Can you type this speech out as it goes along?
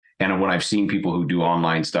And when I've seen people who do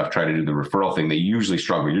online stuff try to do the referral thing, they usually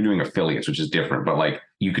struggle. You're doing affiliates, which is different, but like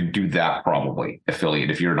you could do that probably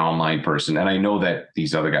affiliate if you're an online person. And I know that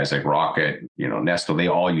these other guys like Rocket, Nesto, they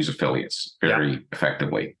all use affiliates very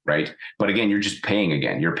effectively, right? But again, you're just paying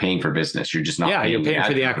again. You're paying for business. You're just not paying. You're paying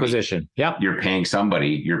for the acquisition. Yeah. You're paying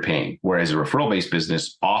somebody, you're paying. Whereas a referral-based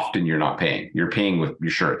business, often you're not paying. You're paying with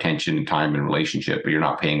your attention and time and relationship, but you're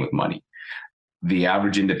not paying with money. The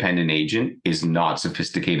average independent agent is not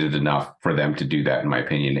sophisticated enough for them to do that, in my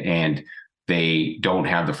opinion. And they don't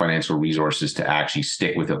have the financial resources to actually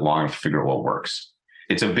stick with it long enough to figure out what works.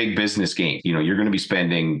 It's a big business game. You're going to be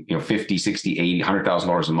spending, 50, 60, 80,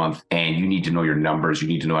 $100,000 a month, and you need to know your numbers. You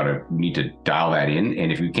need to know you need to dial that in.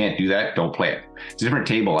 And if you can't do that, don't play it. It's a different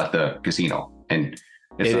table at the casino. And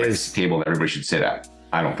it's not a table that everybody should sit at,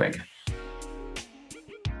 I don't think.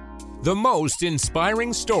 The most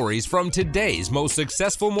inspiring stories from today's most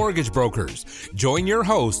successful mortgage brokers. Join your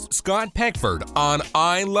host, Scott Peckford, on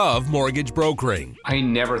I Love Mortgage Brokering. I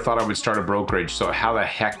never thought I would start a brokerage, so how the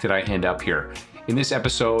heck did I end up here? In this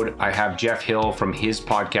episode, I have Jeff Hill from his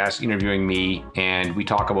podcast interviewing me, and we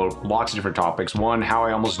talk about lots of different topics. One, how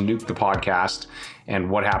I almost nuked the podcast and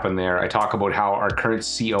what happened there. I talk about how our current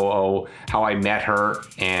COO, how I met her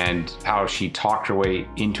and how she talked her way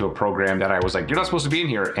into a program that I was like, you're not supposed to be in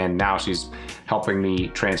here. And now she's helping me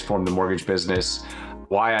transform the mortgage business.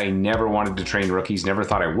 Why I never wanted to train rookies, never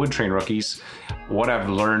thought I would train rookies, what I've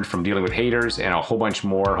learned from dealing with haters, and a whole bunch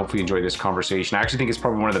more. Hopefully you enjoy this conversation. I actually think it's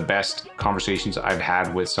probably one of the best conversations I've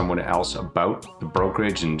had with someone else about the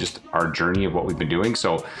brokerage and just our journey of what we've been doing.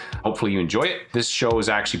 So hopefully you enjoy it. This show is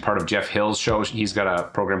actually part of Jeff Hill's show. He's got a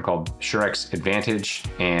program called Surex Advantage,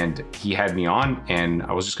 and he had me on, and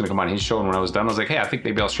I was just gonna come on his show. And when I was done, I was like, hey, I think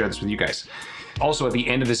maybe I'll share this with you guys. Also, at the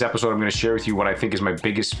end of this episode, I'm going to share with you what I think is my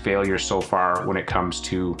biggest failure so far when it comes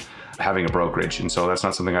to having a brokerage. And so that's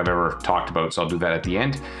not something I've ever talked about, so I'll do that at the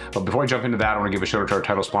end. But before I jump into that, I want to give a shout out to our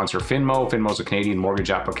title sponsor, Finmo. Finmo is a Canadian mortgage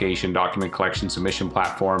application, document collection, submission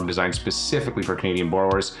platform designed specifically for Canadian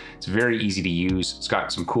borrowers. It's very easy to use. It's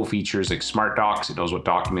got some cool features like Smart Docs. It knows what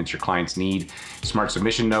documents your clients need. Smart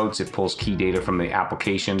Submission Notes. It pulls key data from the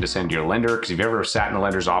application to send to your lender. Because if you've ever sat in a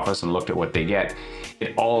lender's office and looked at what they get,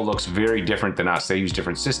 it all looks very different than us. They use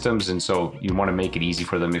different systems, and so you want to make it easy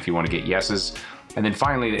for them if you want to get yeses. And then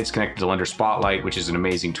finally, it's connected to Lender Spotlight, which is an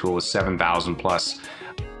amazing tool with 7,000 plus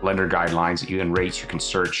lender guidelines and rates you can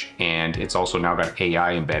search. And it's also now got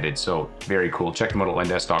AI embedded. So very cool. Check them out at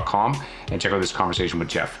lendesk.com and check out this conversation with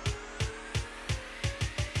Jeff.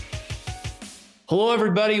 Hello,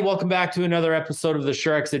 everybody. Welcome back to another episode of the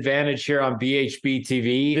Surex Advantage here on BHB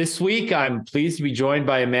TV. This week, I'm pleased to be joined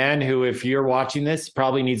by a man who, if you're watching this,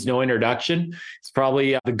 probably needs no introduction. He's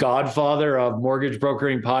probably the godfather of mortgage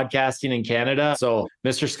brokering podcasting in Canada. So,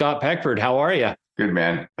 Mr. Scott Peckford, how are you? Good,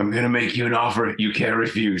 man. I'm going to make you an offer you can't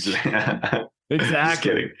refuse.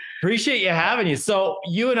 Exactly. Appreciate you having you. So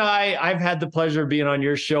you and I've had the pleasure of being on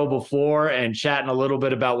your show before and chatting a little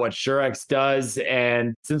bit about what Surex does.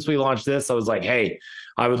 And since we launched this, I was like, hey,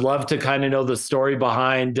 I would love to kind of know the story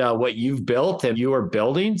behind what you've built and you are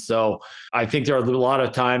building. So I think there are a lot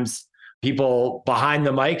of times people behind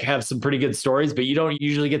the mic have some pretty good stories, but you don't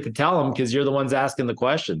usually get to tell them because you're the ones asking the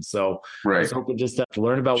questions. So right. I was hoping just to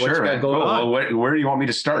learn about what you got going on. Well, where do you want me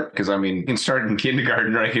to start? Because I mean, you can start in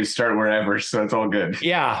kindergarten or I can start wherever. So it's all good.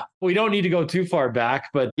 Yeah. We don't need to go too far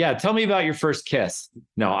back, but yeah, tell me about your first kiss.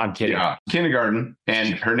 No, I'm kidding. Yeah, kindergarten.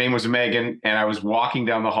 And her name was Megan. And I was walking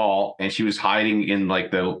down the hall and she was hiding in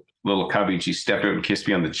like the little cubby. And she stepped out and kissed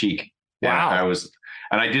me on the cheek. Wow.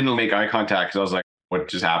 And I didn't make eye contact because I was like, what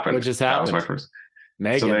just happened? That was my first.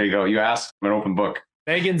 Megan. So there you go. You asked, I'm an open book.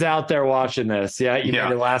 Megan's out there watching this. Yeah. You made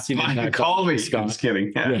a lasting impact. Call me. Scott. I'm just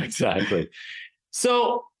kidding. Yeah, exactly.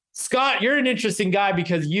 So Scott, you're an interesting guy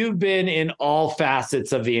because you've been in all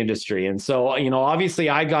facets of the industry. And so, obviously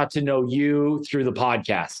I got to know you through the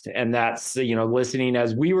podcast, and that's, listening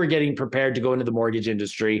as we were getting prepared to go into the mortgage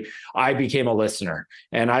industry. I became a listener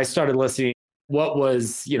and I started listening. What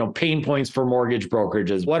was, pain points for mortgage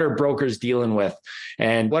brokerages? What are brokers dealing with?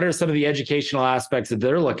 And what are some of the educational aspects that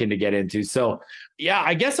they're looking to get into? So, yeah,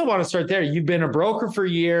 I guess I want to start there. You've been a broker for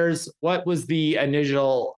years. What was the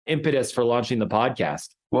initial impetus for launching the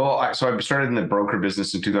podcast? Well, so I started in the broker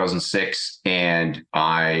business in 2006, and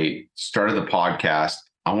I started the podcast,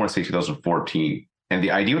 I want to say 2014. And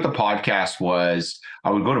the idea with the podcast was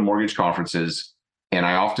I would go to mortgage conferences, and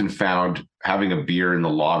I often found having a beer in the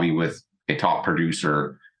lobby with a top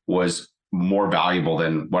producer was more valuable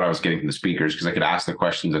than what I was getting from the speakers, because I could ask the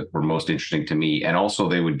questions that were most interesting to me. And also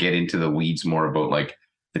they would get into the weeds more about like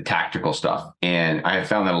the tactical stuff. And I have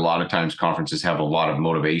found that a lot of times conferences have a lot of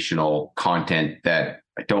motivational content that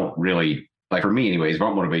I don't really, like for me anyways,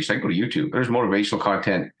 about motivation, I go to YouTube. There's motivational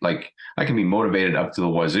content. Like I can be motivated up to the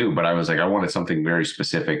wazoo, but I was like, I wanted something very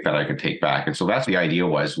specific that I could take back. And so that's the idea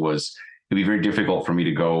was it'd be very difficult for me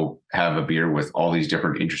to go have a beer with all these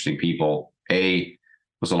different interesting people. A,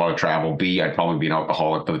 was a lot of travel. B, I'd probably be an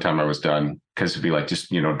alcoholic by the time I was done because it'd be like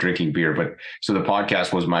just, drinking beer. But so the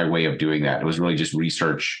podcast was my way of doing that. It was really just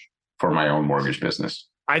research for my own mortgage business.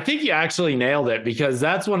 I think you actually nailed it, because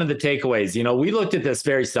that's one of the takeaways. We looked at this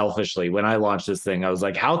very selfishly when I launched this thing. I was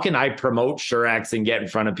like, how can I promote Surex and get in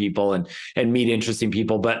front of people and meet interesting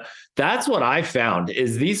people? But that's what I found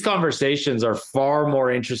is these conversations are far more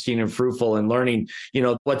interesting and fruitful in learning,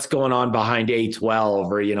 what's going on behind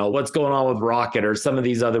A12 or, what's going on with Rocket or some of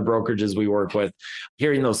these other brokerages we work with,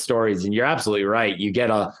 hearing those stories. And you're absolutely right. You get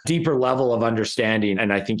a deeper level of understanding.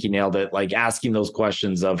 And I think you nailed it, like asking those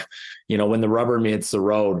questions of, when the rubber meets the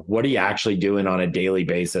road, what are you actually doing on a daily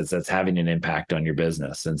basis that's having an impact on your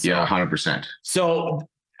business? And so, yeah, 100%. So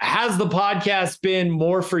has the podcast been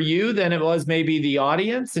more for you than it was maybe the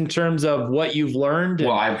audience in terms of what you've learned?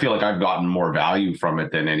 Well, I feel like I've gotten more value from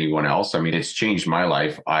it than anyone else. I mean, it's changed my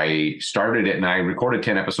life. I started it and I recorded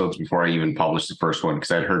 10 episodes before I even published the first one because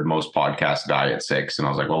I'd heard most podcasts die at 6. And I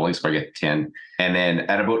was like, well, at least if I get 10. And then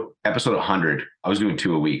at about episode 100, I was doing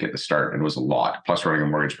 2 a week at the start. And it was a lot, plus running a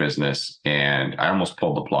mortgage business. And I almost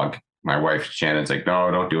pulled the plug. My wife, Shannon's like, no,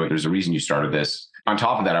 don't do it. There's a reason you started this. On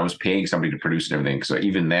top of that, I was paying somebody to produce and everything. So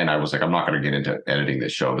even then I was like, I'm not going to get into editing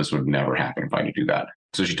this show. This would never happen if I could do that.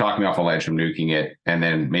 So she talked me off a ledge from nuking it. And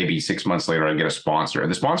then maybe 6 months later, I get a sponsor.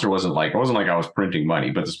 And the sponsor wasn't like I was printing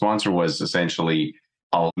money, but the sponsor was essentially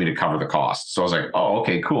allowed me to cover the cost. So I was like, oh,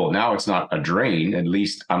 okay, cool. Now it's not a drain. At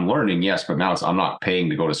least I'm learning. Yes, but now I'm not paying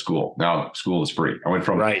to go to school. Now school is free. I went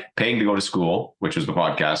from paying to go to school, which was the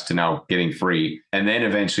podcast, to now getting free. And then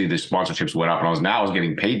eventually the sponsorships went up and I was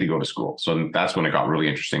getting paid to go to school. So that's when it got really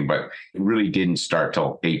interesting, but it really didn't start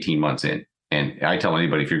till 18 months in. And I tell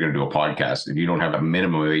anybody, if you're going to do a podcast, if you don't have a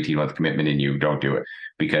minimum of 18-month commitment in you, don't do it,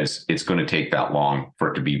 because it's going to take that long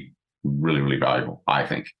for it to be really, really valuable, I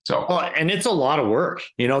think. So, and it's a lot of work.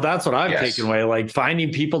 That's what I've taken away, like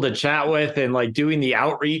finding people to chat with and like doing the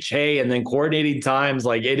outreach, and then coordinating times.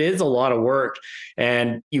 Like it is a lot of work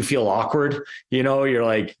and you feel awkward, you're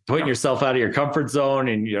like putting yourself out of your comfort zone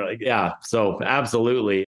and you're like, yeah. So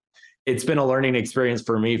absolutely. It's been a learning experience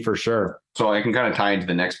for me for sure. So I can kind of tie into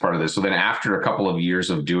the next part of this. So then after a couple of years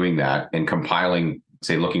of doing that and compiling,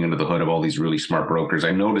 say, looking under the hood of all these really smart brokers, I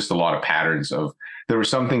noticed a lot of patterns of, there were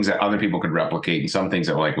some things that other people could replicate and some things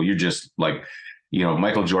that were like, well, you're just like,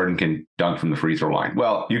 Michael Jordan can dunk from the free throw line.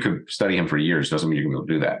 Well, you could study him for years. Doesn't mean you're going to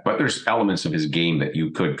be able to do that. But there's elements of his game that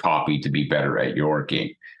you could copy to be better at your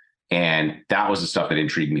game. And that was the stuff that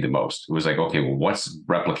intrigued me the most. It was like, okay, well, what's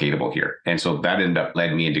replicatable here? And so that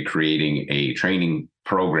led me into creating a training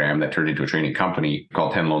program that turned into a training company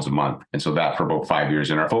called 10 Loans a Month. And so that for about 5 years.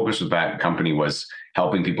 And our focus with that company was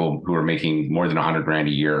helping people who are making more than $100,000 a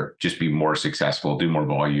year just be more successful, do more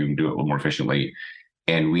volume, do it a little more efficiently.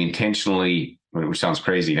 And we intentionally, which sounds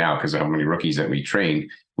crazy now because of how many rookies that we train,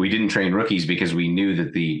 we didn't train rookies because we knew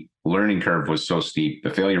that the learning curve was so steep, the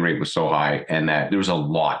failure rate was so high, and that there was a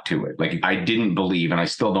lot to it. Like I didn't believe, and I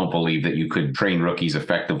still don't believe, that you could train rookies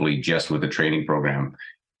effectively just with a training program.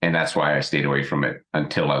 And that's why I stayed away from it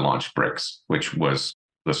until I launched Bricks, which was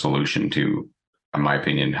the solution to, in my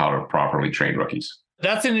opinion, how to properly train rookies.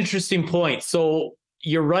 That's an interesting point. So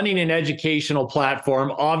you're running an educational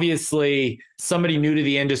platform. Obviously, somebody new to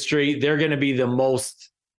the industry, they're going to be the most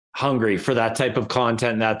hungry for that type of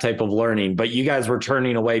content and that type of learning. But you guys were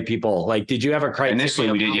turning away people. Like, did you have a criteria?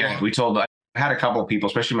 Initially, we did, yeah. I had a couple of people,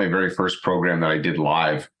 especially my very first program that I did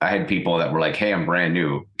live. I had people that were like, hey, I'm brand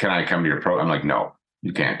new. Can I come to your program? I'm like, no,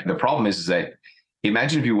 you can't. The problem is that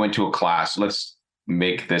imagine if you went to a class, let's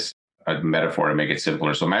make this a metaphor to make it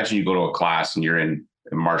simpler. So imagine you go to a class and you're in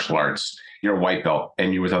martial arts, you're a white belt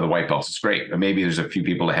and you're with other white belts. It's great. But maybe there's a few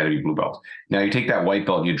people ahead of you blue belt. Now you take that white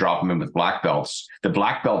belt and you drop them in with black belts. The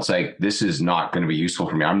black belt's like, this is not going to be useful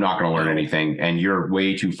for me. I'm not going to learn anything. And you're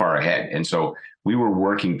way too far ahead. And so we were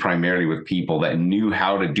working primarily with people that knew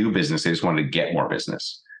how to do business. They just wanted to get more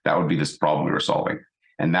business. That would be this problem we were solving.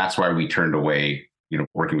 And that's why we turned away,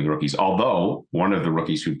 working with rookies. Although one of the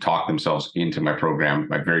rookies who talked themselves into my program,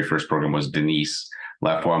 my very first program, was Denise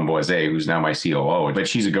Laframboise, who's now my COO, but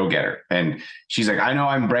she's a go-getter. And she's like, I know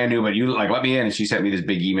I'm brand new, but you let me in. And she sent me this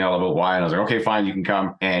big email about why. And I was like, okay, fine, you can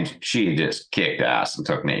come. And she just kicked ass and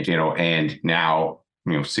took names, and now,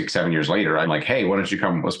 6-7 years later, I'm like, hey, why don't you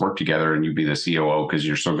come, let's work together and you be the COO because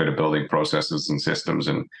you're so good at building processes and systems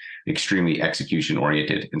and extremely execution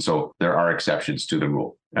oriented. And so there are exceptions to the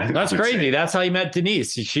rule. That's crazy. That's how you met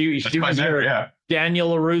Denise. She was your Daniel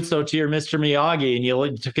LaRusso to your Mr. Miyagi, and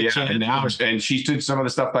you took a chance. And she did some of the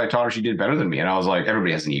stuff that I taught her. She did better than me. And I was like,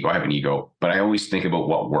 everybody has an ego. I have an ego, but I always think about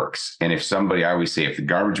what works. And I always say, if the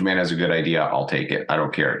garbage man has a good idea, I'll take it. I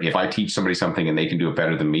don't care. If I teach somebody something and they can do it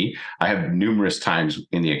better than me, I have numerous times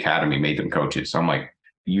in the academy made them coaches. So I'm like,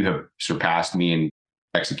 you have surpassed me in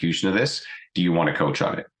execution of this. Do you want to coach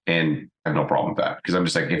on it? And I have no problem with that, because I'm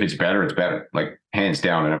just like, if it's better, it's better, like hands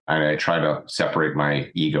down. And I try to separate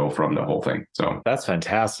my ego from the whole thing. So that's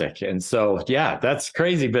fantastic. And so, yeah, that's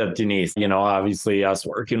crazy. But Denise, obviously us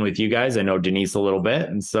working with you guys, I know Denise a little bit.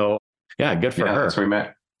 And so, yeah, good for her. That's where we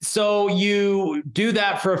met. So you do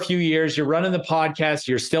that for a few years, you're running the podcast,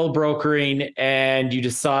 you're still brokering, and you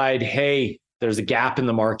decide, hey, there's a gap in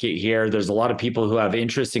the market here. There's a lot of people who have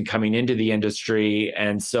interest in coming into the industry.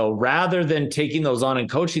 And so rather than taking those on and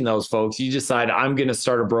coaching those folks, you decide, I'm going to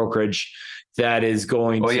start a brokerage that is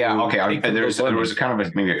going to... yeah. Okay. There was kind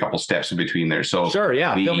of maybe a couple steps in between there. So sure.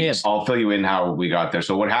 Yeah. Fill me in. I'll fill you in how we got there.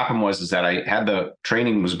 So what happened was that I had the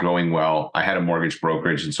training was growing well. I had a mortgage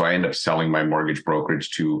brokerage. And so I ended up selling my mortgage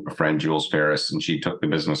brokerage to a friend, Jules Ferris, and she took the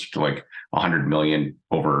business to like 100 million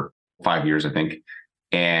over 5 years, I think.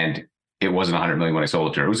 And it wasn't 100 million when I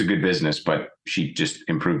sold it to her. It was a good business, but she just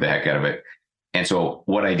improved the heck out of it. And so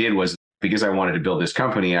what I did was, because I wanted to build this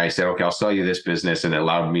company, I said, okay, I'll sell you this business. And it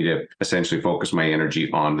allowed me to essentially focus my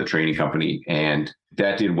energy on the training company. And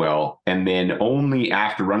that did well. And then only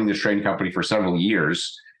after running this training company for several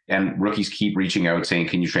years, and rookies keep reaching out saying,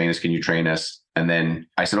 can you train us? Can you train us? And then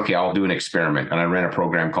I said, okay, I'll do an experiment. And I ran a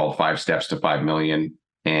program called 5 Steps to 5 Million.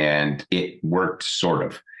 And it worked sort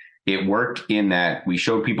of. It worked in that we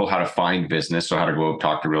showed people how to find business. So how to go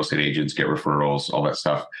talk to real estate agents, get referrals, all that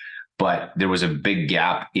stuff. But there was a big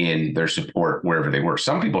gap in their support wherever they were.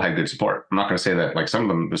 Some people had good support. I'm not going to say that, like, some of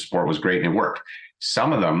them, the support was great and it worked.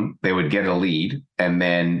 Some of them, they would get a lead and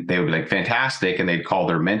then they would be like, fantastic. And they'd call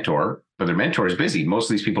their mentor, but their mentor is busy.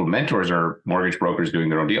 Most of these people, mentors, are mortgage brokers doing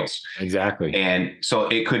their own deals. Exactly. And so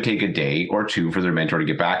it could take a day or two for their mentor to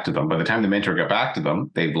get back to them. By the time the mentor got back to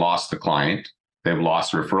them, they've lost the client. They've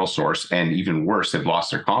lost the referral source, and even worse, they've lost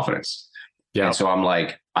their confidence. Yeah. And so I'm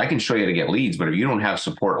like, I can show you how to get leads, but if you don't have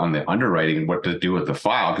support on the underwriting and what to do with the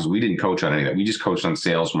file, because we didn't coach on any of that. We just coached on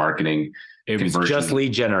sales, marketing, it was just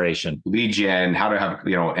lead generation, lead gen, how to have,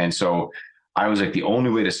 and so I was like, the only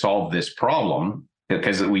way to solve this problem,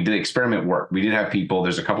 because we did experiment work. We did have people,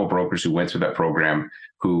 there's a couple of brokers who went through that program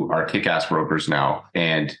who are kick-ass brokers now,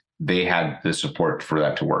 and they had the support for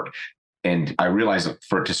that to work. And I realized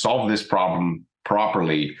that to solve this problem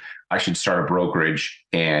properly, I should start a brokerage.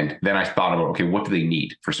 And then I thought about, okay, what do they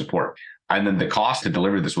need for support? And then the cost to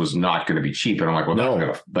deliver this was not going to be cheap. And I'm like, well,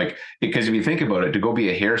 no, because if you think about it, to go be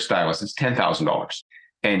a hairstylist, it's $10,000.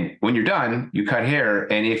 And when you're done, you cut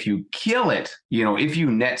hair. And if you kill it, if you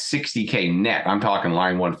net 60K net, I'm talking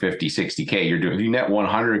line 150, 60K, if you net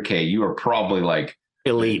 100K, you are probably like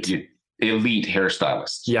elite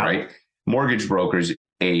hairstylists, right? Mortgage brokers,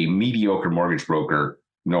 a mediocre mortgage broker,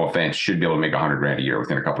 no offense, should be able to make $100,000 a year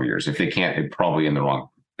within a couple of years. If they can't, they're probably in the wrong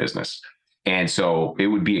business. And so it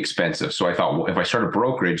would be expensive. So I thought, well, if I start a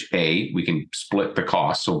brokerage, we can split the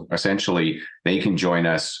cost. So essentially they can join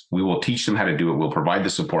us. We will teach them how to do it. We'll provide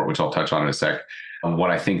the support, which I'll touch on in a sec, on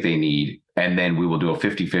what I think they need. And then we will do a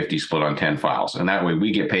 50-50 split on 10 files. And that way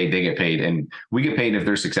we get paid, they get paid, and we get paid if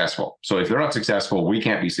they're successful. So if they're not successful, we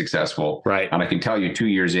can't be successful. Right. And I can tell you 2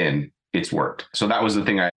 years in, it's worked. So that was the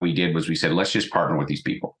thing we did, was we said, let's just partner with these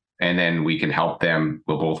people and then we can help them.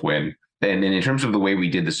 We'll both win. And then in terms of the way we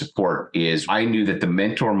did the support is, I knew that the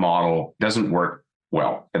mentor model doesn't work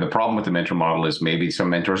well. And the problem with the mentor model is maybe some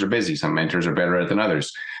mentors are busy. Some mentors are better at it than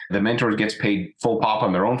others. The mentor gets paid full pop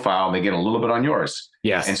on their own file. They get a little bit on yours.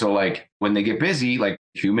 Yes. And so like when they get busy, like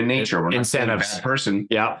human nature, we're not incentives. A bad person.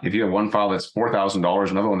 Yeah. If you have one file that's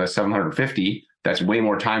 $4,000, another one that's $750, that's way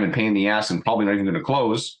more time and pain in the ass and probably not even going to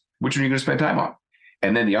close. Which one are you going to spend time on?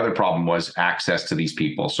 And then the other problem was access to these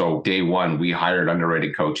people. So day one, we hired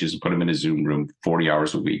underwriting coaches and put them in a Zoom room 40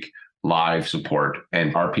 hours a week, live support.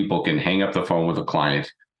 And our people can hang up the phone with a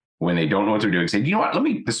client when they don't know what they're doing. Say, you know what,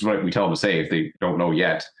 this is what we tell them to say if they don't know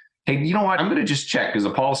yet. Hey, you know what, I'm going to just check because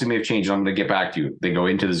the policy may have changed. I'm going to get back to you. They go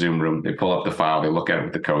into the Zoom room, they pull up the file, they look at it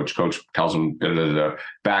with the coach. Coach tells them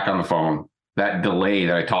back on the phone. That delay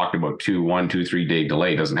that I talked about, 1, 2, 3 day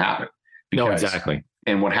delay doesn't happen. No, exactly.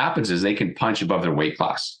 And what happens is they can punch above their weight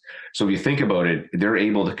class. So if you think about it, they're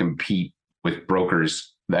able to compete with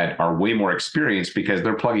brokers that are way more experienced because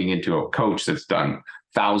they're plugging into a coach that's done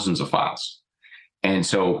thousands of files. And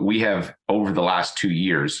so we have, over the last 2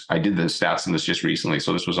 years, I did the stats on this just recently.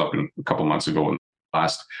 So this was up a couple months ago.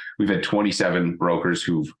 We've had 27 brokers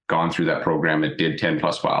who've gone through that program that did 10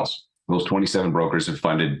 plus files. Those 27 brokers have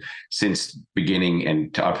funded since beginning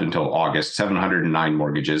and up until August, 709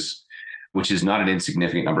 mortgages, which is not an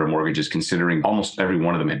insignificant number of mortgages considering almost every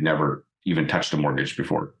one of them had never even touched a mortgage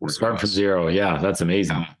before. Start from zero. Yeah, that's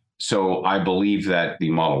amazing. So I believe that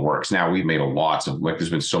the model works. Now we've made lots of, like,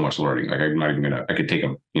 there's been so much learning. Like I'm not even gonna, I could take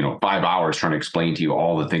 5 hours trying to explain to you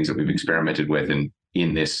all the things that we've experimented with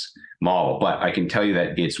in this model. But I can tell you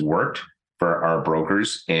that it's worked for our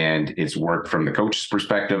brokers and it's worked from the coach's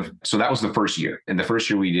perspective. So that was the first year. And the first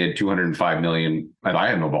year we did 205 million. And I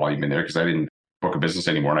had no volume in there because I didn't book a business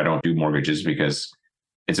anymore. And I don't do mortgages because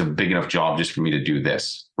it's a big enough job just for me to do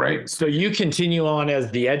this, right? So you continue on as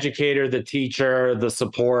the educator, the teacher, the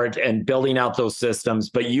support, and building out those systems,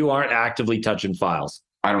 but you aren't actively touching files.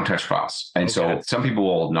 I don't touch files. And so some people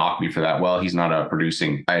will knock me for that. Well, he's not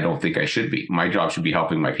producing. I don't think I should be. My job should be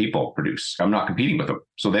helping my people produce. I'm not competing with them.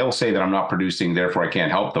 So they'll say that I'm not producing, therefore I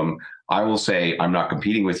can't help them. I will say I'm not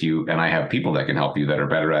competing with you and I have people that can help you that are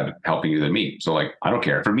better at helping you than me. So like, I don't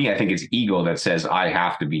care. For me, I think it's ego that says I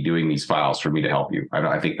have to be doing these files for me to help you.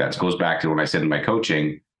 I think that goes back to when I said in my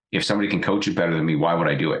coaching, if somebody can coach it better than me, why would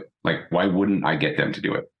I do it? Like, why wouldn't I get them to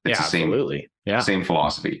do it? It's the same, absolutely. Same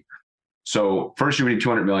philosophy. So first year we did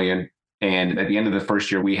 200 million. And at the end of the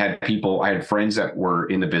first year, I had friends that were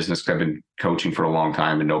in the business. I've been coaching for a long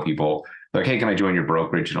time and know people like, hey, can I join your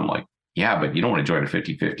brokerage? And I'm like, yeah, but you don't want to join a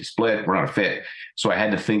 50-50 split. We're not a fit. So I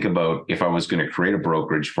had to think about if I was going to create a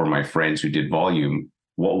brokerage for my friends who did volume,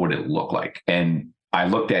 what would it look like? And I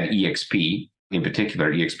looked at EXP, in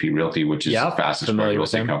particular, EXP Realty, which is the fastest growing real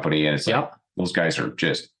estate company. And it's like, those guys are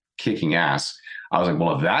just kicking ass. I was like,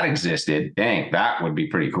 well, if that existed, dang, that would be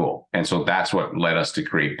pretty cool. And so that's what led us to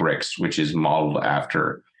create Bricks, which is modeled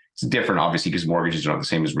after, it's different, obviously, because mortgages are not the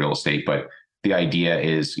same as real estate, but the idea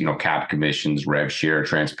is, cap commissions, rev share,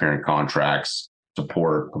 transparent contracts,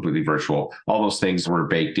 support, completely virtual, all those things were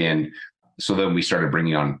baked in. So then we started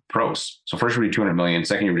bringing on pros. So first we did 200 million,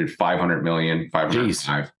 second year we did 500 million,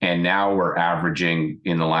 505. And now we're averaging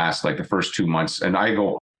in the last, like the first 2 months, and I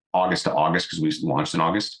go August to August because we launched in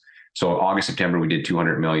August. So August, September, we did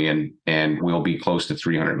 200 million and we'll be close to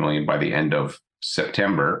 300 million by the end of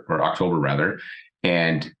September or October rather.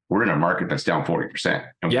 And we're in a market that's down 40%.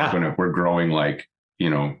 And we're growing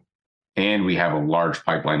and we have a large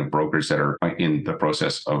pipeline of brokers that are in the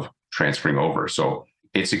process of transferring over. So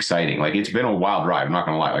it's exciting. Like, it's been a wild ride. I'm not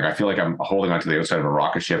going to lie. Like, I feel like I'm holding onto the outside of a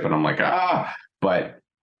rocket ship and I'm like, but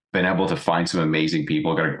been able to find some amazing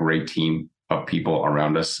people, got a great team of people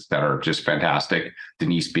around us that are just fantastic.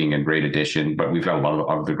 Denise being a great addition, but we've got a lot of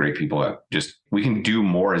other great people that we can do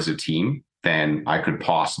more as a team than I could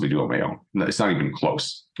possibly do on my own. It's not even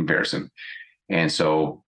close comparison. And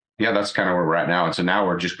so, that's kind of where we're at now. And so now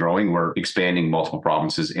we're just growing. We're expanding multiple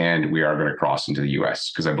provinces and we are going to cross into the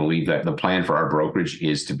US because I believe that the plan for our brokerage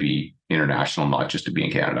is to be international, not just to be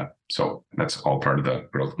in Canada. So that's all part of the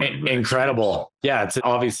growth. Incredible. Yeah, it's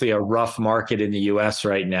obviously a rough market in the US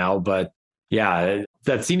right now, but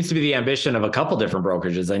that seems to be the ambition of a couple different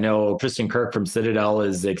brokerages. I know Tristan Kirk from Citadel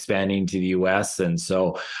is expanding to the US. And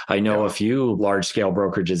so I know a few large scale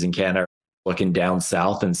brokerages in Canada looking down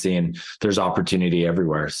south and seeing there's opportunity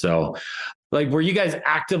everywhere. So were you guys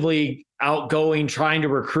actively outgoing, trying to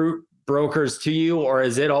recruit brokers to you, or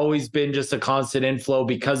has it always been just a constant inflow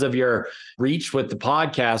because of your reach with the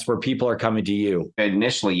podcast where people are coming to you?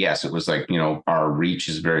 Initially, yes, it was our reach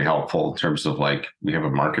is very helpful in terms of we have a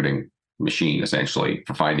marketing machine essentially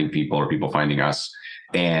for finding people or people finding us.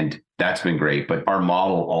 And that's been great. But our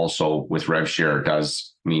model also with rev share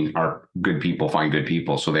does mean our good people find good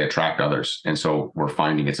people. So they attract others. And so we're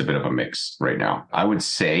finding it's a bit of a mix right now. I would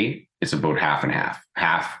say it's about half and half.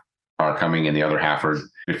 Half are coming and the other half are,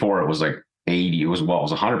 before it was 80, it was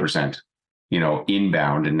 100%,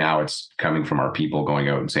 inbound. And now it's coming from our people going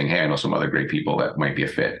out and saying, hey, I know some other great people that might be a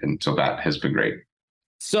fit. And so that has been great.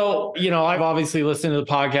 So, I've obviously listened to the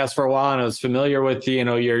podcast for a while and I was familiar with, your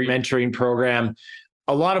mentoring program.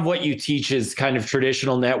 A lot of what you teach is kind of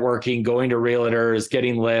traditional networking, going to realtors,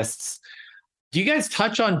 getting lists. Do you guys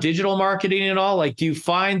touch on digital marketing at all? Do you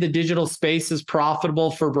find the digital space is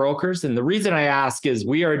profitable for brokers? And the reason I ask is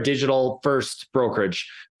we are a digital first brokerage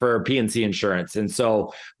for P&C insurance. And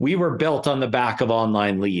so we were built on the back of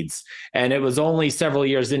online leads. And it was only several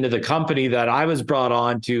years into the company that I was brought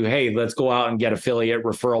on to, hey, let's go out and get affiliate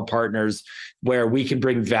referral partners where we can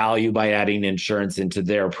bring value by adding insurance into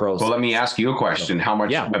their process. Well, let me ask you a question. How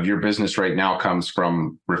much of your business right now comes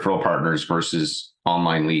from referral partners versus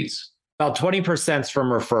online leads? About 20% from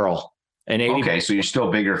referral and 80%. Okay, so you're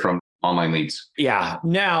still bigger from online leads. Yeah.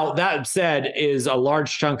 Now, that said, is a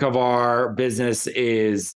large chunk of our business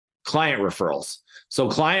is client referrals. So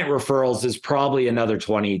client referrals is probably another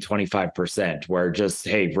 20-25%, where just,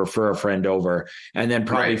 hey, refer a friend over. And then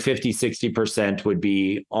probably 50-60% would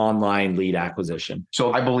be online lead acquisition.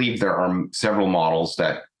 So I believe there are several models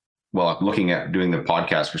that, well, looking at doing the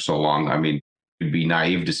podcast for so long, I mean, it'd be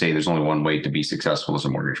naive to say there's only one way to be successful as a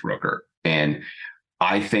mortgage broker. And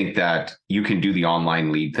I think that you can do the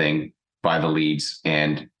online lead thing, buy the leads,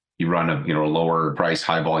 and you run a lower price,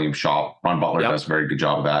 high volume shop. Ron Butler does a very good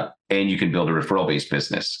job of that. And you can build a referral-based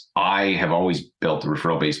business. I have always built a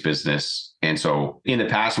referral-based business. And so in the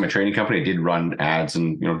past, in my training company, I did run ads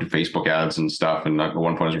and, do Facebook ads and stuff. And at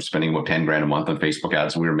one point I was spending about 10 grand a month on Facebook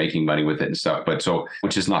ads. And we were making money with it and stuff. But so,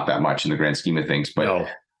 which is not that much in the grand scheme of things, but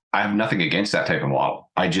I have nothing against that type of model.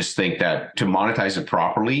 I just think that to monetize it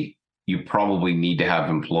properly, you probably need to have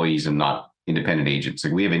employees and not independent agents.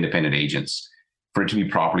 Like we have independent agents. For it to be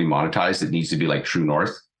properly monetized, it needs to be like True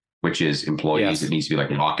North, which is employees. Yes. It needs to be like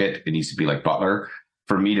Rocket. It needs to be like Butler.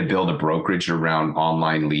 For me to build a brokerage around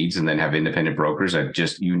online leads and then have independent brokers,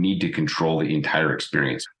 you need to control the entire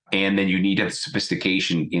experience. And then you need to have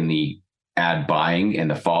sophistication in the ad buying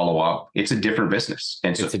and the follow-up. It's a different business.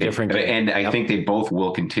 And so it's a different game. And I think they both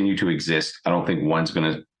will continue to exist. I don't think one's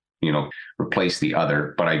going to, replace the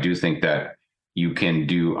other, but I do think that you can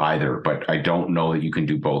do either, but I don't know that you can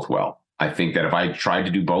do both well. I think that if I tried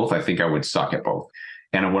to do both, I think I would suck at both.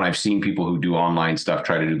 And when I've seen people who do online stuff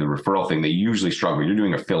try to do the referral thing, they usually struggle. You're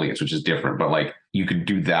doing affiliates, which is different, but like you could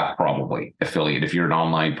do that probably affiliate if you're an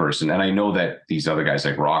online person. And I know that these other guys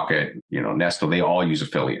like Rocket, Nesto, they all use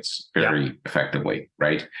affiliates very effectively,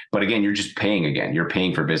 right? But again, you're just paying again. You're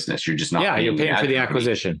paying for business. You're just not paying. You're paying for the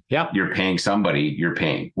acquisition. Yeah. You're paying somebody, you're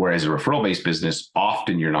paying. Whereas a referral-based business,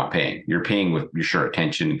 often you're not paying. You're paying with your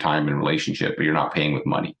attention, time, and relationship, but you're not paying with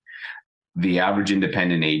money. The average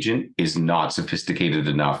independent agent is not sophisticated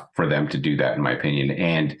enough for them to do that, in my opinion.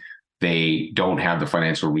 And they don't have the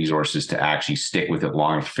financial resources to actually stick with it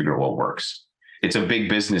long enough to figure out what works. It's a big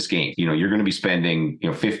business game. You're going to be spending,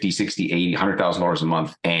 50, 60, 80, $100,000 a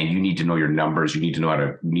month, and you need to know your numbers. You need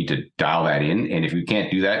to dial that in. And if you can't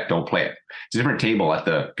do that, don't play it. It's a different table at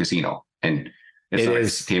the casino. And it's not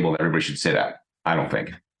a table that everybody should sit at, I don't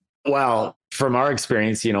think. Well, from our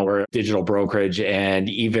experience, we're a digital brokerage, and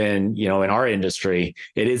even, in our industry,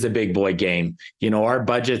 it is a big boy game. Our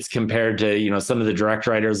budgets compared to, some of the direct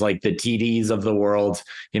writers like the TDs of the world,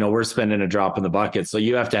 we're spending a drop in the bucket. So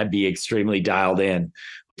you have to be extremely dialed in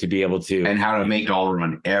to be able to. And how to make dollar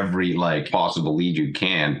on every possible lead you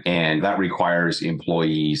can. And that requires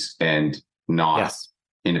employees and not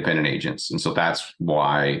independent agents. And so that's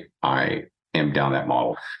why I am down that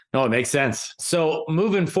model. No, it makes sense. So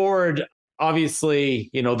moving forward, obviously,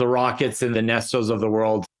 the Rockets and the Nestos of the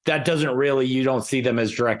world, that doesn't really, you don't see them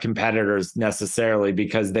as direct competitors necessarily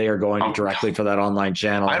because they are going directly for that online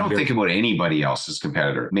channel. I don't think about anybody else as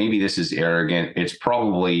competitor. Maybe this is arrogant. It's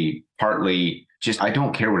probably partly just, I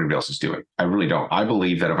don't care what anybody else is doing. I really don't. I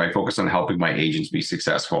believe that if I focus on helping my agents be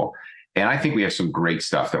successful, and I think we have some great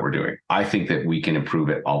stuff that we're doing, I think that we can improve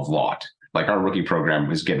it a lot. Like our rookie program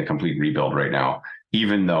is getting a complete rebuild right now,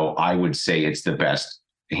 even though I would say it's the best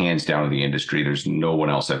hands down in the industry. There's no one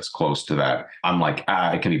else that's close to that. I'm like,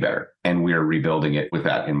 it can be better. And we are rebuilding it with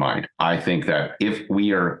that in mind. I think that if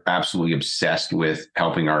we are absolutely obsessed with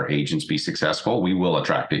helping our agents be successful, we will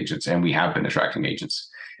attract agents, and we have been attracting agents.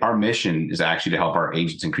 Our mission is actually to help our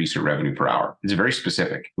agents increase their revenue per hour. It's very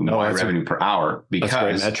specific. Revenue per hour,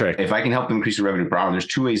 because if I can help them increase their revenue per hour, there's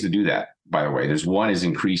two ways to do that, by the way. There's one is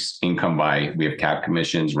increase income we have cap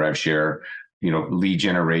commissions, rev share, lead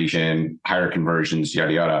generation, higher conversions,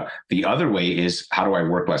 yada, yada. The other way is, how do I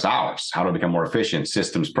work less hours? How do I become more efficient?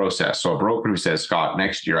 Systems, process. So a broker who says, Scott,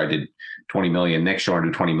 next year I did 20 million, next year I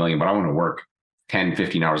do 20 million, but I want to work 10,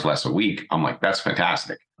 15 hours less a week. I'm like, that's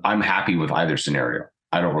fantastic. I'm happy with either scenario.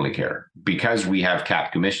 I don't really care, because we have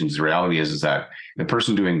capped commissions. The reality is that the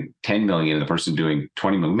person doing 10 million and the person doing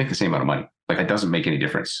 20 million make the same amount of money. Like, it doesn't make any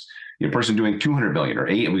difference. The person doing 200 million or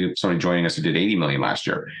we have somebody joining us who did 80 million last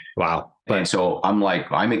year. Wow. And so I'm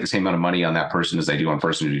like, I make the same amount of money on that person as I do on a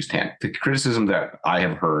person who does 10. The criticism that I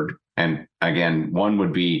have heard, and again, one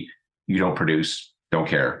would be, you don't produce, don't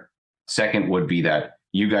care. Second would be that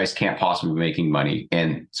you guys can't possibly be making money.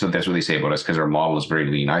 And so that's what they say about us, because our model is very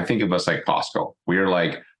lean. I think of us like Costco. We are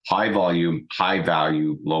like high volume, high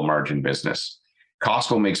value, low margin business.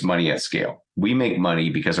 Costco makes money at scale. We make money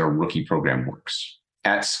because our rookie program works.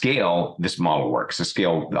 At scale, this model works. At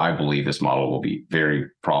scale, I believe this model will be very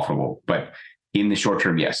profitable. But in the short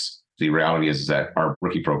term, yes. The reality is that our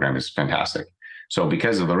rookie program is fantastic. So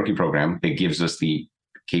because of the rookie program, it gives us the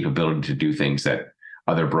capability to do things that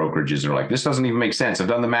other brokerages are like, this doesn't even make sense. I've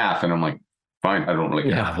done the math. And I'm like, fine, I don't really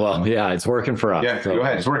care. Yeah, well, yeah, it's working for us. Yeah, so. go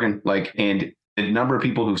ahead. It's working. Like, and the number of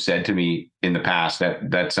people who've said to me in the past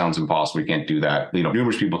that sounds impossible. We can't do that. You know,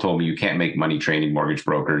 numerous people told me you can't make money training mortgage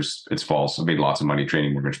brokers. It's false. I've made lots of money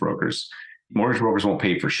training mortgage brokers. Mortgage brokers won't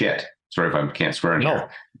pay for shit. Sorry if I can't swear in here.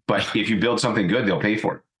 But if you build something good, they'll pay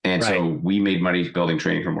for it. And so we made money building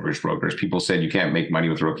training for mortgage brokers. People said you can't make money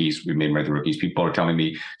with rookies. We made money with rookies. People are telling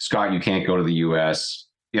me, Scott, you can't go to the US.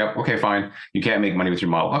 Yep. Okay, fine. You can't make money with your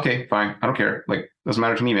model. Okay, fine. I don't care. Like, doesn't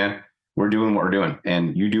matter to me, man. We're doing what we're doing.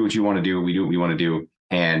 And you do what you want to do. We do what we want to do.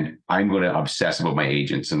 And I'm going to obsess about my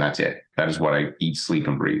agents. And that's it. That is what I eat, sleep,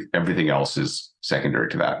 and breathe. Everything else is secondary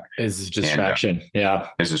to that. Is distraction.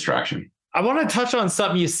 It's distraction. I want to touch on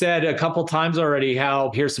something you said a couple times already,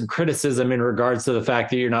 how here's some criticism in regards to the fact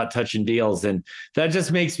that you're not touching deals. And that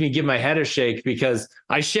just makes me give my head a shake because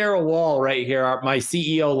I share a wall right here. My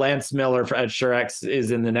CEO, Lance Miller at Surex,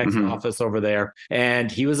 is in the next office over there. And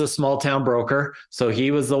he was a small town broker. So he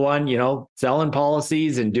was the one, selling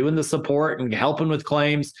policies and doing the support and helping with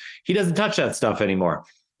claims. He doesn't touch that stuff anymore.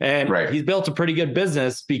 And he's built a pretty good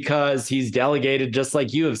business because he's delegated, just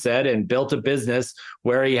like you have said, and built a business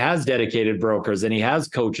where he has dedicated brokers and he has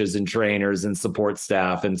coaches and trainers and support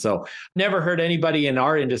staff. And so never heard anybody in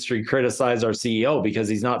our industry criticize our CEO because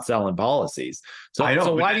he's not selling policies. So, I know,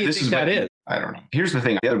 so why do you think that is? I don't know. Here's the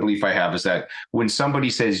thing. The other belief I have is that when somebody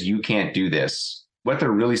says you can't do this, what they're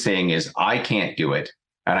really saying is I can't do it.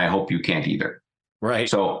 And I hope you can't either. Right.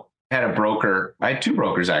 So I had two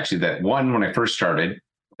brokers actually that one, when I first started,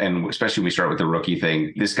 and especially when we start with the rookie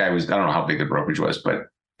thing, this guy was, I don't know how big the brokerage was, but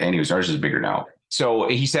anyways, ours is bigger now. So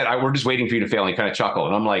he said, we're just waiting for you to fail. And he kind of chuckled.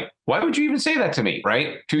 And I'm like, why would you even say that to me?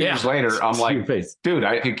 Right. 2 years later, I'm like, dude,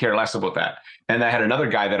 I could care less about that. And I had another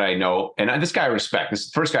guy that I know, and this guy I respect. This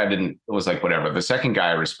first guy was like, whatever. The second guy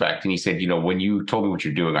I respect. And he said, when you told me what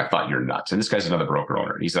you're doing, I thought you're nuts. And this guy's another broker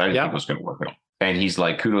owner. He said, I didn't think it was going to work at all. And he's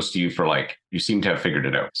like, kudos to you for you seem to have figured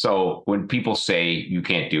it out. So when people say you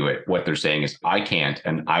can't do it, what they're saying is I can't.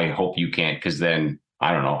 And I hope you can't, because then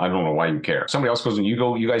I don't know why you care. Somebody else goes and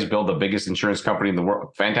you guys build the biggest insurance company in the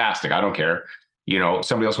world. Fantastic. I don't care.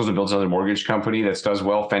 Somebody else goes and builds another mortgage company that does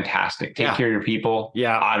well. Fantastic. Take care of your people.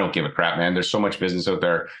 Yeah. I don't give a crap, man. There's so much business out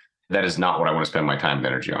there. That is not what I want to spend my time and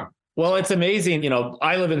energy on. Well, it's amazing.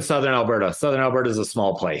 I live in Southern Alberta. Southern Alberta is a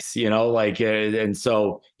small place, and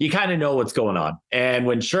so you kind of know what's going on. And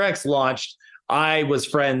when Surex launched, I was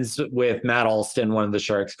friends with Matt Alston, one of the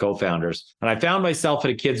Surex co-founders, and I found myself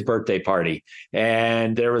at a kid's birthday party,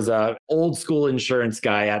 and there was a old school insurance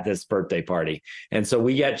guy at this birthday party. And so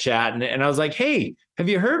we get chatting, and I was like, hey, have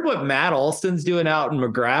you heard what Matt Alston's doing out in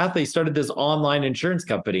McGrath? They started this online insurance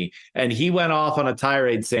company, and he went off on a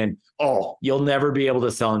tirade saying, oh, you'll never be able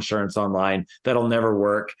to sell insurance online. That'll never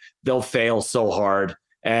work. They'll fail so hard.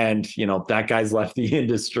 And, that guy's left the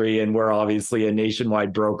industry, and we're obviously a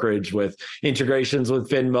nationwide brokerage with integrations with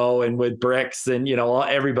Finmo and with Bricks and,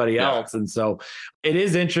 everybody else. And so it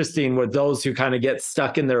is interesting with those who kind of get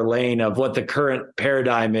stuck in their lane of what the current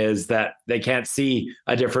paradigm is, that they can't see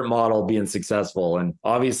a different model being successful. And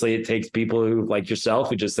obviously it takes people who, like yourself,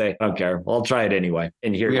 who just say, I don't care, I'll try it anyway.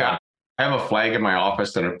 And here you are. I have a flag in my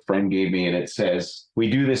office that a friend gave me, and it says, we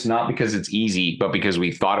do this not because it's easy, but because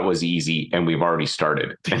we thought it was easy and we've already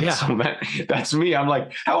started. And so that's me. I'm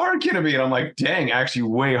like, how hard can it be? And I'm like, dang, actually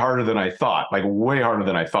way harder than I thought,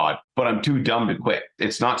 but I'm too dumb to quit.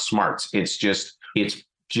 It's not smarts. It's just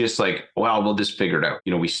like, well, we'll just figure it out.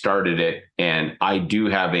 We started it, and I do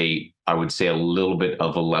have I would say a little bit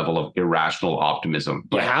of a level of irrational optimism.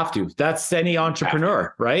 You have to. That's any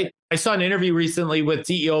entrepreneur, right? I saw an interview recently with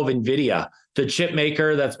CEO of NVIDIA, the chip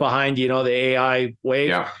maker that's behind, the AI wave.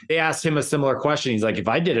 Yeah. They asked him a similar question. He's like, if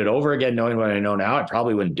I did it over again, knowing what I know now, I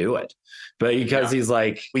probably wouldn't do it. But because he's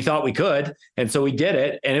like, we thought we could. And so we did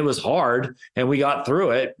it, and it was hard, and we got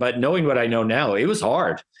through it. But knowing what I know now, it was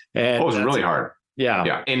hard. And it was really hard. Yeah.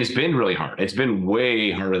 Yeah. And it's been really hard. It's been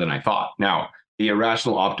way harder than I thought. Now, the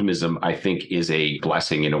irrational optimism, I think, is a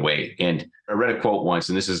blessing in a way. And I read a quote once,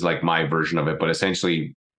 and this is like my version of it, but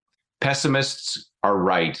essentially, pessimists are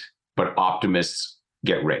right, but optimists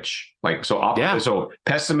get rich. So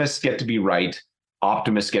pessimists get to be right,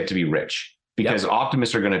 optimists get to be rich. Because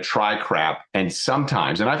optimists are going to try crap, and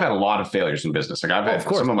sometimes, and I've had a lot of failures in business. Like I've had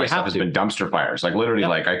some of my stuff has been dumpster fires. Like literally,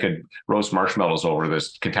 like I could roast marshmallows over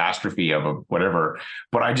this catastrophe of a whatever.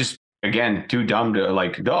 But I just, again, too dumb to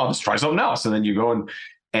I'll just try something else. And then you go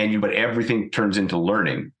but everything turns into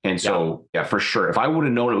learning. And so, for sure, if I would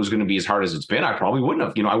have known it was going to be as hard as it's been, I probably wouldn't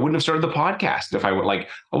have. I wouldn't have started the podcast. If I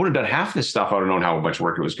would have done half this stuff, I would have known how much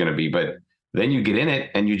work it was going to be. But then you get in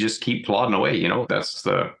it and you just keep plodding away. That's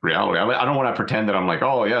the reality. I don't want to pretend that I'm like,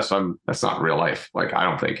 oh yes, that's not real life. Like, I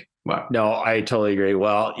don't think, but No, I totally agree.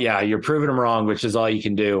 Well, yeah, you're proving them wrong, which is all you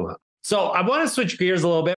can do. So I want to switch gears a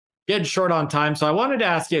little bit, getting short on time. So I wanted to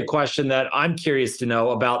ask you a question that I'm curious to know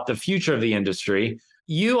about the future of the industry.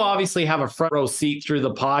 You obviously have a front row seat through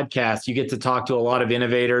the podcast. You get to talk to a lot of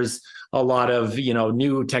innovators, a lot of,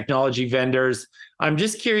 new technology vendors. I'm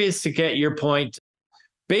just curious to get your point.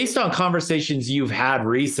 Based on conversations you've had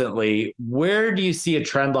recently, where do you see a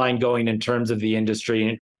trend line going in terms of the industry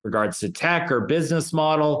in regards to tech or business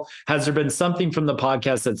model? Has there been something from the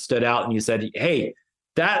podcast that stood out and you said, hey,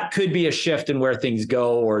 that could be a shift in where things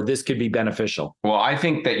go, or this could be beneficial? Well, I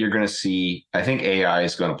think that I think AI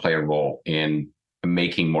is going to play a role in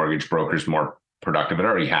making mortgage brokers more productive. It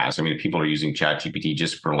already has. I mean, people are using ChatGPT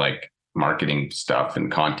just for like marketing stuff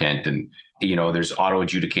and content. And, there's auto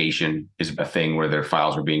adjudication is a thing where their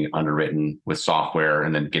files are being underwritten with software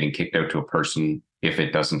and then getting kicked out to a person if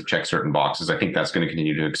it doesn't check certain boxes. I think that's going to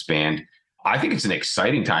continue to expand. I think it's an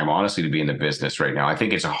exciting time, honestly, to be in the business right now. I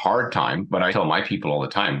think it's a hard time, but I tell my people all the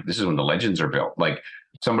time, this is when the legends are built. Like,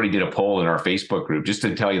 somebody did a poll in our Facebook group just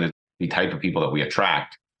to tell you the type of people that we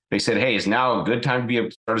attract. They said, hey, is now a good time to be able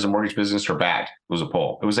to start as a mortgage business or bad? It was a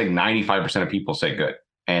poll. It was like 95% of people say good.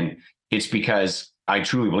 And it's because I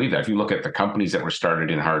truly believe that if you look at the companies that were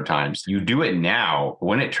started in hard times, you do it now,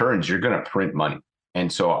 when it turns, you're going to print money.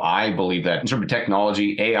 And so I believe that in terms of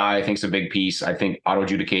technology, AI, I think is a big piece. I think auto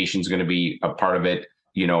adjudication is going to be a part of it.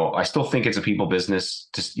 I still think it's a people business.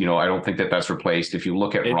 I don't think that that's replaced. If you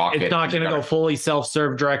look at Rocket, it's not going to go fully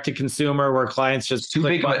self-serve direct to consumer where clients just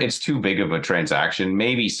it's too big of a transaction.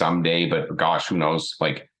 Maybe someday, but gosh, who knows?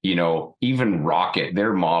 Like, even Rocket,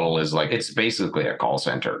 their model is like, it's basically a call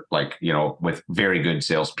center, like, with very good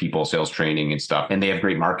salespeople, sales training and stuff. And they have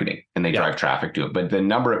great marketing and they drive traffic to it. But the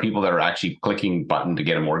number of people that are actually clicking button to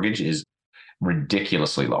get a mortgage is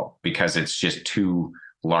ridiculously low because it's just too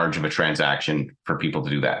large of a transaction for people to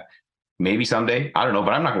do that. Maybe someday, I don't know,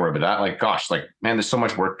 but I'm not gonna worry about that. Like, gosh, like, man, there's so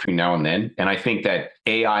much work between now and then. And I think that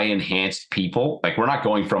AI enhanced people, like, we're not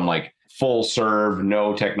going from like full serve,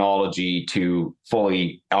 no technology to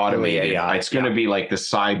fully automated. AI. It's going to be like the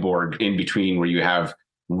cyborg in between where you have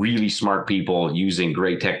really smart people using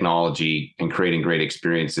great technology and creating great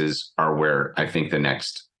experiences are where I think the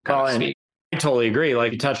next I totally agree.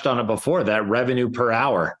 Like you touched on it before, that revenue per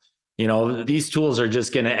hour. These tools are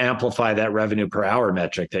just going to amplify that revenue per hour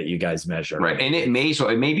metric that you guys measure. Right. And it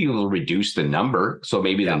maybe will reduce the number. So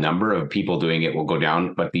maybe the number of people doing it will go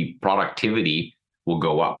down, but the productivity will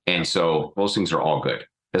go up. And so those things are all good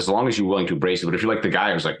as long as you're willing to embrace it. But if you're like the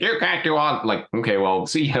guy who's like, you can't do all, like, okay, well,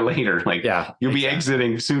 see you later. Like, you'll be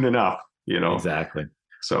exiting soon enough, Exactly.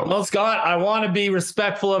 So, well, Scott, I want to be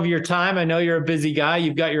respectful of your time. I know you're a busy guy.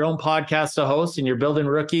 You've got your own podcast to host and you're building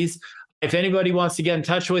rookies. If anybody wants to get in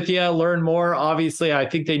touch with you, learn more, obviously, I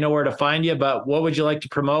think they know where to find you, but what would you like to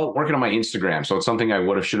promote? Working on my Instagram. So it's something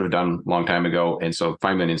I should have done a long time ago. And so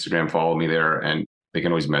find me on Instagram, follow me there, and they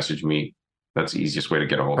can always message me. That's the easiest way to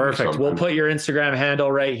get a hold of me. Perfect. We'll put your Instagram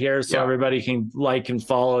handle right here so everybody can like and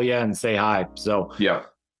follow you and say hi. So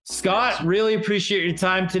Scott, really appreciate your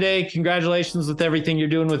time today. Congratulations with everything you're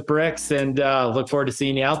doing with Bricks and look forward to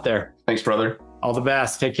seeing you out there. Thanks, brother. All the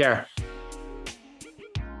best. Take care.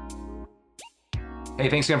 Hey,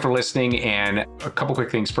 thanks again for listening. And a couple quick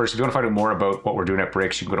things. First, if you want to find out more about what we're doing at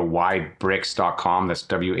Bricks, you can go to whybricks.com. That's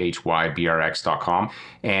WHYBRX.com.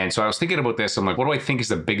 And so I was thinking about this. I'm like, what do I think is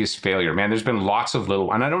the biggest failure? Man, there's been lots of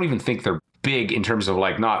little, and I don't even think they're big in terms of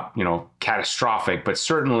like not, catastrophic, but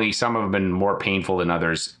certainly some have been more painful than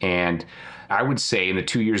others. And I would say in the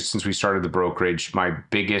 2 years since we started the brokerage, my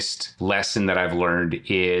biggest lesson that I've learned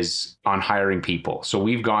is on hiring people. So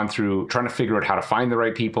we've gone through trying to figure out how to find the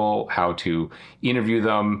right people, how to interview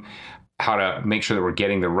them, how to make sure that we're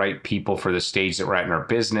getting the right people for the stage that we're at in our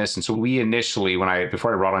business. And so we initially,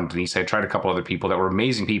 before I brought on Denise, I tried a couple other people that were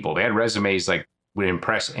amazing people. They had resumes like would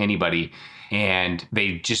impress anybody, and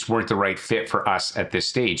they just weren't the right fit for us at this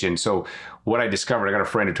stage. And so what I discovered, I got a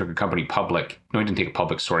friend who took a company public. No, he didn't take it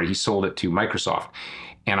public, sorry. He sold it to Microsoft.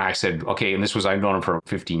 And I said, okay, and I've known him for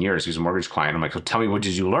 15 years. He's a mortgage client. I'm like, so tell me, what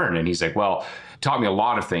did you learn? And he's like, well, taught me a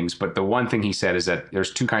lot of things. But the one thing he said is that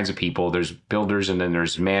there's two kinds of people. There's builders and then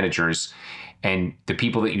there's managers. And the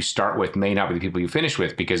people that you start with may not be the people you finish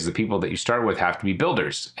with, because the people that you start with have to be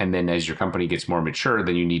builders. And then as your company gets more mature,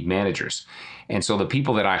 then you need managers. And so the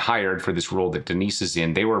people that I hired for this role that Denise is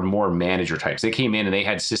in, they were more manager types. They came in and they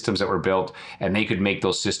had systems that were built and they could make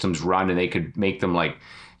those systems run and they could make them like,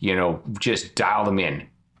 just dial them in.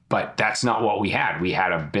 But that's not what we had. We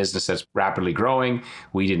had a business that's rapidly growing.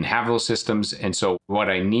 We didn't have those systems. And so what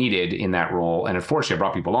I needed in that role, and unfortunately I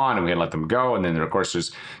brought people on and we had to let them go. And then there, of course,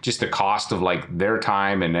 there's just the cost of like their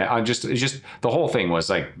time. And it's just the whole thing was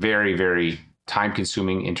like very, very time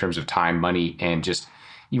consuming in terms of time, money, and just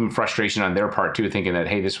even frustration on their part too, thinking that,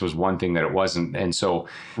 hey, this was one thing that it wasn't. And so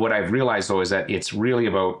what I've realized though, is that it's really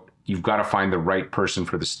about, you've got to find the right person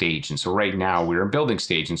for the stage. And so right now we're in building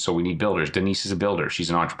stage. And so we need builders. Denise is a builder.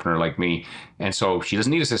 She's an entrepreneur like me. And so she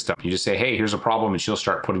doesn't need a system. You just say, hey, here's a problem. And she'll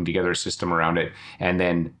start putting together a system around it. And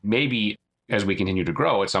then maybe as we continue to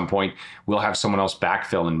grow at some point, we'll have someone else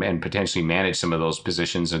backfill and potentially manage some of those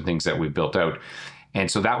positions and things that we've built out. And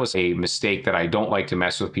so that was a mistake that I don't like to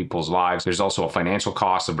mess with people's lives. There's also a financial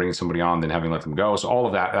cost of bringing somebody on, then having let them go. So all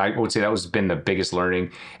of that, I would say that was been the biggest learning.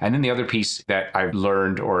 And then the other piece that I've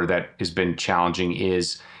learned or that has been challenging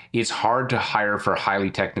is it's hard to hire for highly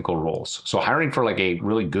technical roles. So hiring for like a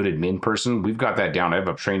really good admin person, we've got that down. I have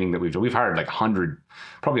a training that we've hired like 100,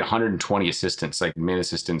 probably 120 assistants, like admin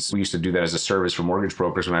assistants. We used to do that as a service for mortgage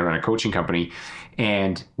brokers when I ran a coaching company.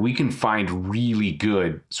 And we can find really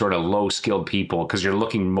good sort of low skilled people because you're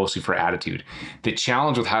looking mostly for attitude. The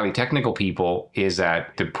challenge with highly technical people is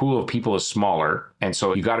that the pool of people is smaller. And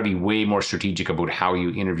so you got to be way more strategic about how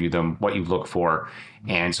you interview them, what you look for.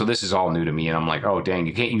 And so this is all new to me. And I'm like, oh, dang,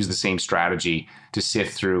 you can't use the same strategy to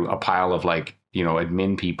sift through a pile of like,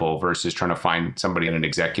 admin people versus trying to find somebody at an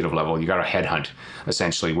executive level. You got to headhunt,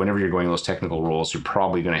 essentially. Whenever you're going those technical roles, you're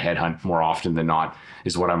probably going to headhunt more often than not,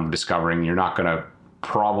 is what I'm discovering. You're not going to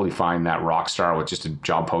probably find that rock star with just a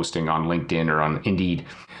job posting on LinkedIn or on Indeed.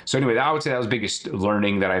 So anyway, I would say that was the biggest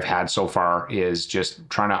learning that I've had so far, is just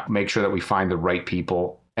trying to make sure that we find the right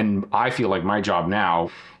people. And I feel like my job now,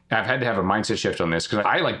 I've had to have a mindset shift on this because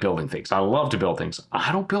I like building things. I love to build things.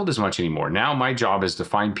 I don't build as much anymore. Now my job is to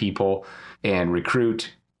find people and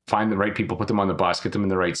recruit, find the right people, put them on the bus, get them in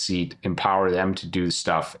the right seat, empower them to do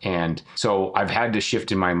stuff. And so I've had to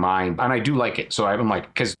shift in my mind, and I do like it. So I'm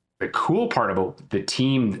like, because the cool part about the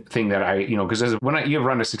team thing that because when you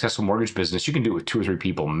run a successful mortgage business, you can do it with 2 or 3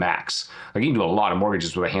 people max. Like you can do a lot of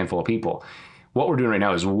mortgages with a handful of people. What we're doing right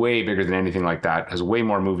now is way bigger than anything like that, has way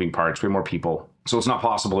more moving parts, way more people. So it's not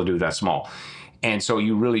possible to do that small. And so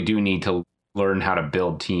you really do need to learn how to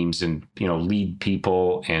build teams and, lead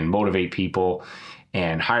people and motivate people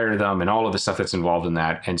and hire them and all of the stuff that's involved in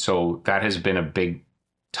that. And so that has been a big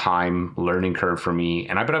time learning curve for me.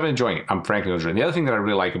 And I've been enjoying it. I'm frankly enjoying it. The other thing that I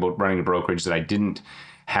really like about running a brokerage that I didn't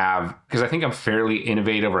have, because I think I'm fairly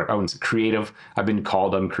innovative, or I wouldn't say creative. I've been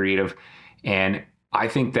called uncreative. And I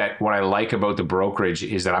think that what I like about the brokerage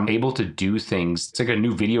is that I'm able to do things. It's like a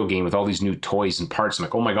new video game with all these new toys and parts. I'm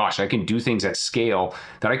like, oh my gosh, I can do things at scale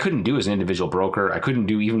that I couldn't do as an individual broker. I couldn't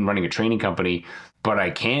do even running a training company, but I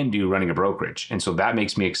can do running a brokerage. And so that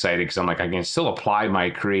makes me excited because I'm like, I can still apply my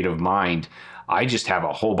creative mind. I just have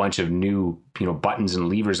a whole bunch of new, buttons and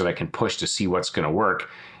levers that I can push to see what's going to work.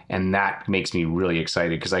 And that makes me really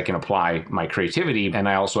excited because I can apply my creativity. And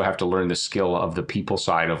I also have to learn the skill of the people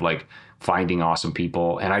side of like finding awesome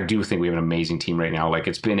people. And I do think we have an amazing team right now. Like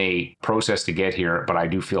it's been a process to get here, but I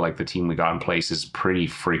do feel like the team we got in place is pretty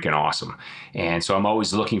freaking awesome. And so I'm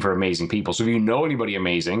always looking for amazing people. So if you know anybody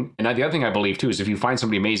amazing, and the other thing I believe too is if you find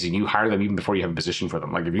somebody amazing, you hire them even before you have a position for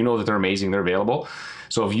them. Like if you know that they're amazing, they're available.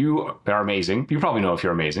 So if you are amazing, you probably know if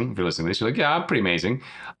you're amazing. If you're listening to this, you're like, yeah, I'm pretty amazing.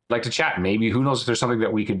 I'd like to chat. Maybe who knows if there's something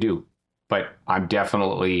that we could do. But I'm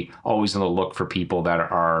definitely always on the look for people that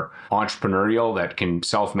are entrepreneurial, that can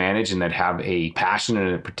self-manage and that have a passion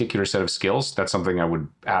and a particular set of skills. That's something I would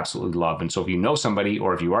absolutely love. And so if you know somebody,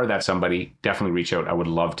 or if you are that somebody, definitely reach out. I would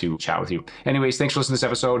love to chat with you. Anyways, thanks for listening to this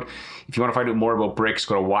episode. If you want to find out more about Bricks,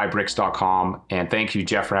 go to whybricks.com. And thank you,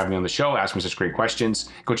 Jeff, for having me on the show. Ask me such great questions.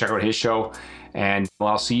 Go check out his show. And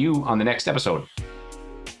I'll see you on the next episode.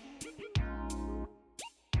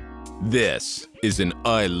 This is an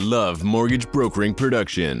I Love Mortgage Brokering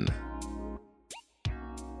production.